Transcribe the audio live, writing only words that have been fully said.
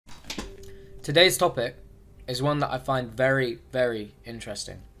Today's topic is one that I find very, very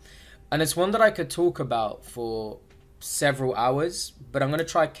interesting. And it's one that I could talk about for several hours, but I'm going to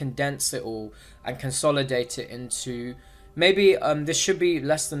try to condense it all and consolidate it into maybe this should be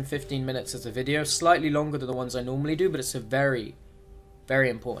less than 15 minutes as a video, slightly longer than the ones I normally do, but it's a very,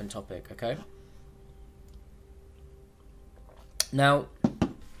 very important topic, okay? Now,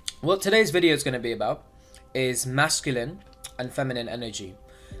 what today's video is going to be about is masculine and feminine energy,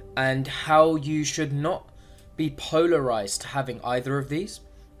 and how you should not be polarized to having either of these.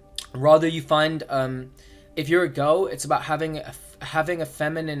 Rather, you find if you're a girl, it's about having a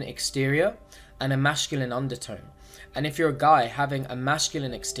feminine exterior and a masculine undertone, and if you're a guy, having a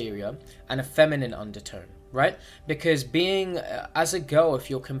masculine exterior and a feminine undertone, right? Because being as a girl, if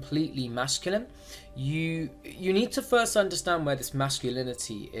you're completely masculine, you need to first understand where this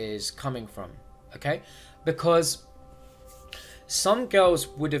masculinity is coming from, okay? Because some girls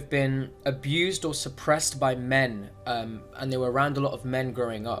would have been abused or suppressed by men, and they were around a lot of men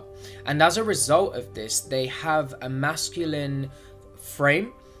growing up. And as a result of this, they have a masculine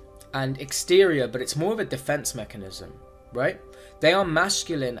frame and exterior, but it's more of a defense mechanism, right? They are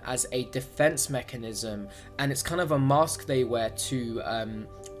masculine as a defense mechanism, and it's kind of a mask they wear to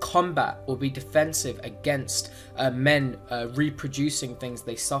combat or be defensive against men reproducing things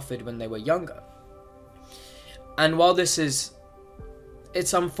they suffered when they were younger. And while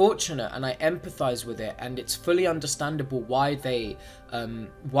it's unfortunate, and I empathize with it, and it's fully understandable why they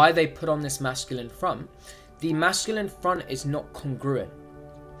put on this masculine front. The masculine front is not congruent.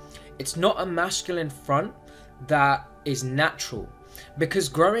 It's not a masculine front that is natural, because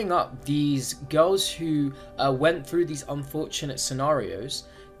growing up, these girls who went through these unfortunate scenarios,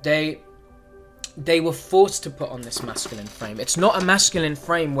 they were forced to put on this masculine frame. It's not a masculine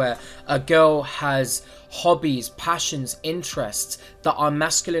frame where a girl has hobbies, passions, interests that are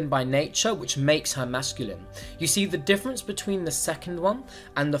masculine by nature, which makes her masculine. You see, the difference between the second one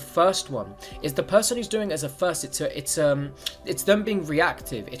and the first one is the person who's doing it as a first, it's them being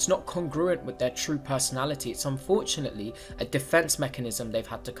reactive. It's not congruent with their true personality. It's unfortunately a defense mechanism they've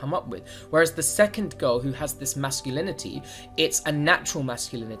had to come up with. Whereas the second girl who has this masculinity, it's a natural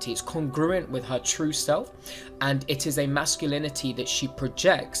masculinity. It's congruent with her true self, and it is a masculinity that she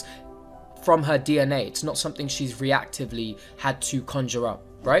projects from her DNA. It's not something she's reactively had to conjure up,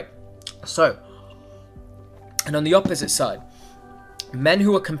 right? So, and on the opposite side, men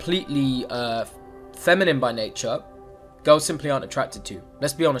who are completely feminine by nature, girls simply aren't attracted to.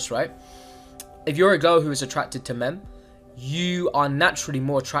 Let's be honest, right? If you're a girl who is attracted to men, you are naturally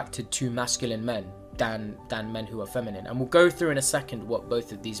more attracted to masculine men than men who are feminine. And we'll go through in a second what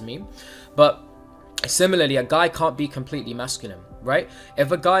both of these mean. But similarly, a guy can't be completely masculine, right?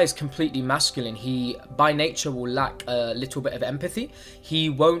 If a guy is completely masculine, he by nature will lack a little bit of empathy. He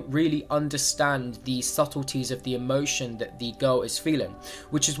won't really understand the subtleties of the emotion that the girl is feeling,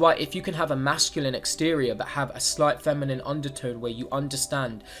 which is why if you can have a masculine exterior but have a slight feminine undertone where you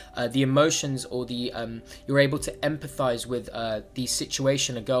understand the emotions, or the you're able to empathize with the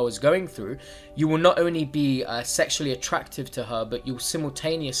situation a girl is going through, you will not only be sexually attractive to her, but you'll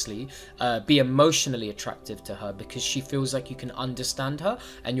simultaneously be emotionally attractive to her, because she feels like you can understand her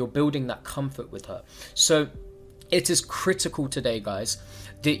and you're building that comfort with her. So it is critical today, guys,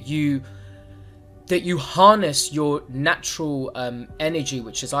 that you harness your natural energy,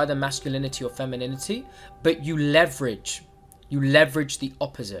 which is either masculinity or femininity, but you leverage the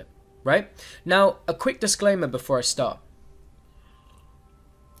opposite, right? Now, a quick disclaimer before I start.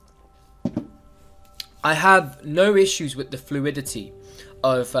 I have no issues with the fluidity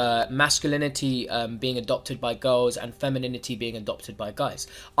of masculinity being adopted by girls and femininity being adopted by guys.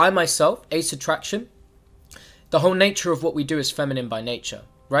 I myself, Ace Attraction, the whole nature of what we do is feminine by nature,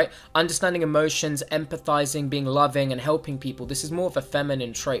 right? Understanding emotions, empathizing, being loving, and helping people. This is more of a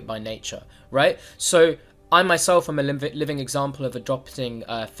feminine trait by nature, right? So I myself am a living example of adopting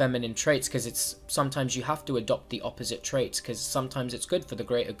feminine traits, because it's sometimes you have to adopt the opposite traits, because sometimes it's good for the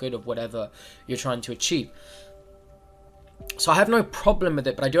greater good of whatever you're trying to achieve. So I have no problem with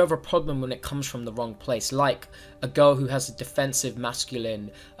it, but I do have a problem when it comes from the wrong place, like a girl who has a defensive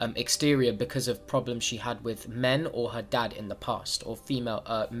masculine exterior because of problems she had with men or her dad in the past, or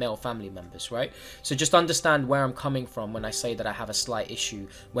male family members, right? So just understand where I'm coming from when I say that I have a slight issue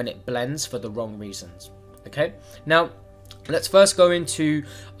when it blends for the wrong reasons, okay? Now, let's first go into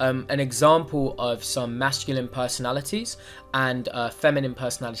an example of some masculine personalities and feminine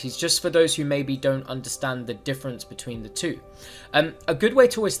personalities, just for those who maybe don't understand the difference between the two. A good way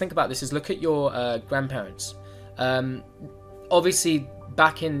to always think about this is look at your grandparents. Obviously,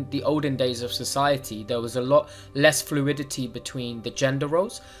 back in the olden days of society, there was a lot less fluidity between the gender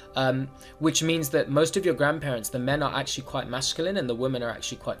roles, which means that most of your grandparents, the men are actually quite masculine and the women are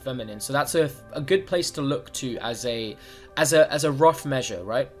actually quite feminine. So that's a good place to look to as a rough measure,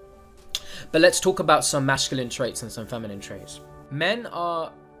 right? But let's talk about some masculine traits and some feminine traits. Men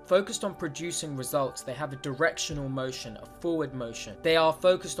are focused on producing results. They have a directional motion, a forward motion. They are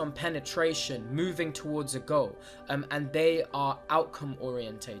focused on penetration, moving towards a goal, and they are outcome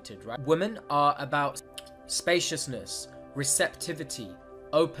orientated, right? Women are about spaciousness, receptivity,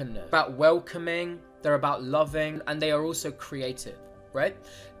 openness, about welcoming, they're about loving, and they are also creative, right?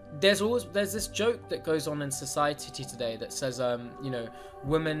 There's this joke that goes on in society today that says, you know,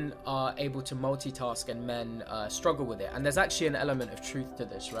 women are able to multitask and men struggle with it. And there's actually an element of truth to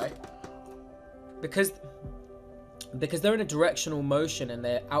this, right? Because they're in a directional motion and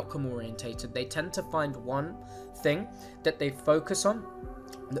they're outcome orientated, they tend to find one thing that they focus on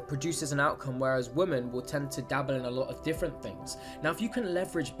that produces an outcome, whereas women will tend to dabble in a lot of different things. Now, if you can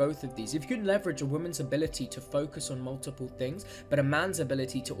leverage both of these, if you can leverage a woman's ability to focus on multiple things, but a man's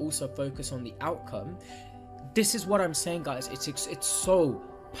ability to also focus on the outcome, this is what I'm saying, guys. It's so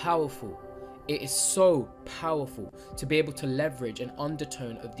powerful. It is so powerful to be able to leverage an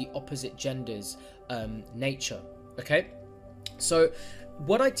undertone of the opposite gender's nature, okay? So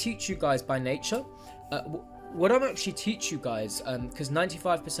what I teach you guys by nature, what I'm actually teach you guys, because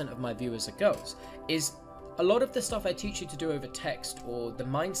 95% of my viewers are girls, is a lot of the stuff I teach you to do over text or the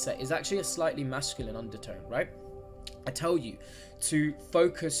mindset is actually a slightly masculine undertone, right? I tell you to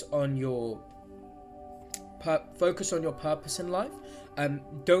focus on your purpose in life.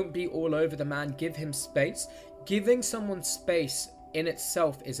 Don't be all over the man. Give him space. Giving someone space in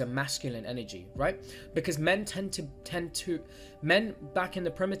itself is a masculine energy, right? Because men men back in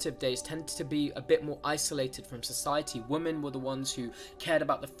the primitive days tend to be a bit more isolated from society. Women were the ones who cared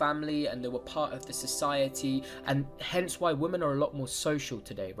about the family and they were part of the society, and hence why women are a lot more social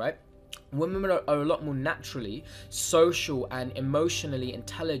today, right? Women are a lot more naturally social and emotionally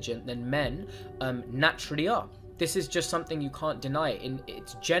intelligent than men naturally are. This is just something you can't deny.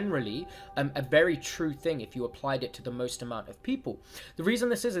 It's generally a very true thing if you applied it to the most amount of people. The reason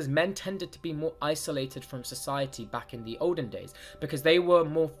this is men tended to be more isolated from society back in the olden days because they were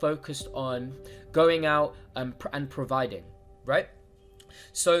more focused on going out and providing, right?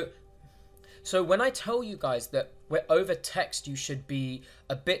 So when I tell you guys that we're over text, you should be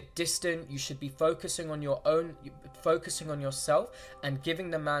a bit distant, you should be focusing on your own, focusing on yourself and giving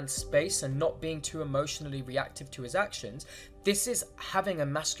the man space and not being too emotionally reactive to his actions, this is having a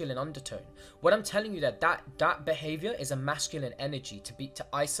masculine undertone. What I'm telling you that behavior is a masculine energy to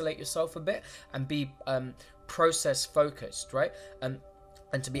isolate yourself a bit and be process focused, right?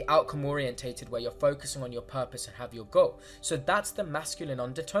 And to be outcome orientated where you're focusing on your purpose and have your goal. So that's the masculine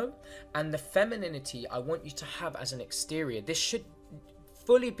undertone. And the femininity I want you to have as an exterior. This should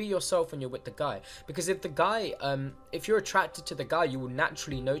fully be yourself when you're with the guy. Because if the guy, if you're attracted to the guy, you will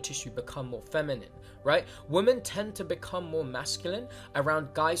naturally notice you become more feminine, right? Women tend to become more masculine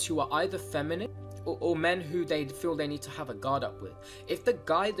around guys who are either feminine or men who they feel they need to have a guard up with. If the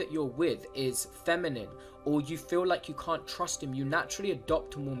guy that you're with is feminine or you feel like you can't trust him, you naturally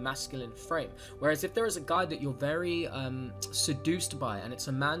adopt a more masculine frame. Whereas if there is a guy that you're very seduced by and it's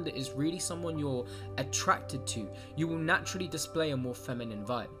a man that is really someone you're attracted to, you will naturally display a more feminine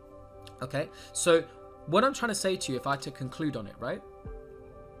vibe. Okay, so what I'm trying to say to you, if I had to conclude on it, right,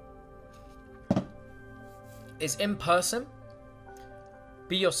 is in person,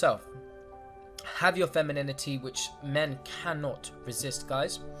 be yourself. Have your femininity, which men cannot resist,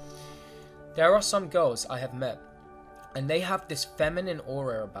 guys. There are some girls I have met, and they have this feminine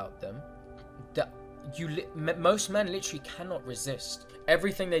aura about them that most men literally cannot resist.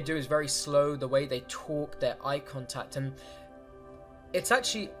 Everything they do is very slow, the way they talk, their eye contact, and it's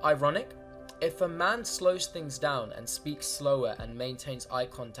actually ironic. If a man slows things down and speaks slower and maintains eye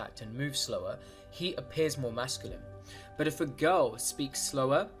contact and moves slower, he appears more masculine. But if a girl speaks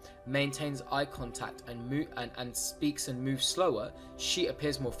slower, maintains eye contact and speaks and moves slower, she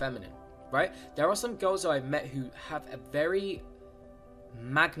appears more feminine, right? There are some girls that I've met who have a very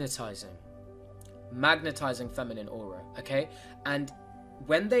magnetizing feminine aura, okay? And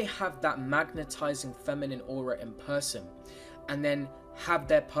when they have that magnetizing feminine aura in person and then have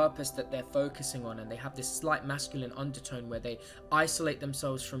their purpose that they're focusing on, and they have this slight masculine undertone where they isolate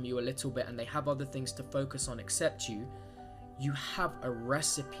themselves from you a little bit and they have other things to focus on except you, you have a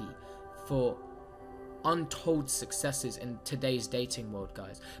recipe for untold successes in today's dating world,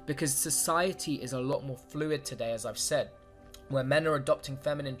 guys, because society is a lot more fluid today, as I've said. where men are adopting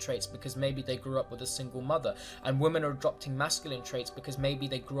feminine traits because maybe they grew up with a single mother, and women are adopting masculine traits because maybe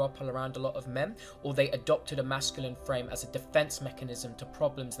they grew up around a lot of men, or they adopted a masculine frame as a defense mechanism to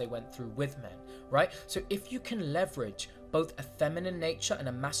problems they went through with men, right? So if you can leverage both a feminine nature and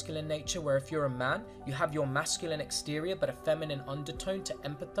a masculine nature, where if you're a man, you have your masculine exterior but a feminine undertone to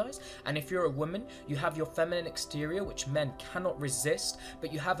empathize, and if you're a woman, you have your feminine exterior which men cannot resist,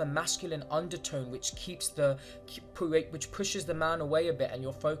 but you have a masculine undertone which which pushes the man away a bit, and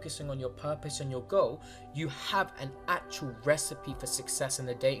you're focusing on your purpose and your goal, you have an actual recipe for success in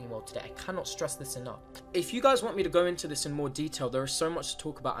the dating world today. I cannot stress this enough. If you guys want me to go into this in more detail, there is so much to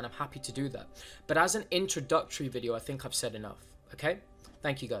talk about, and I'm happy to do that. But as an introductory video, I think I've said enough. Okay?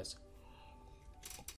 Thank you guys.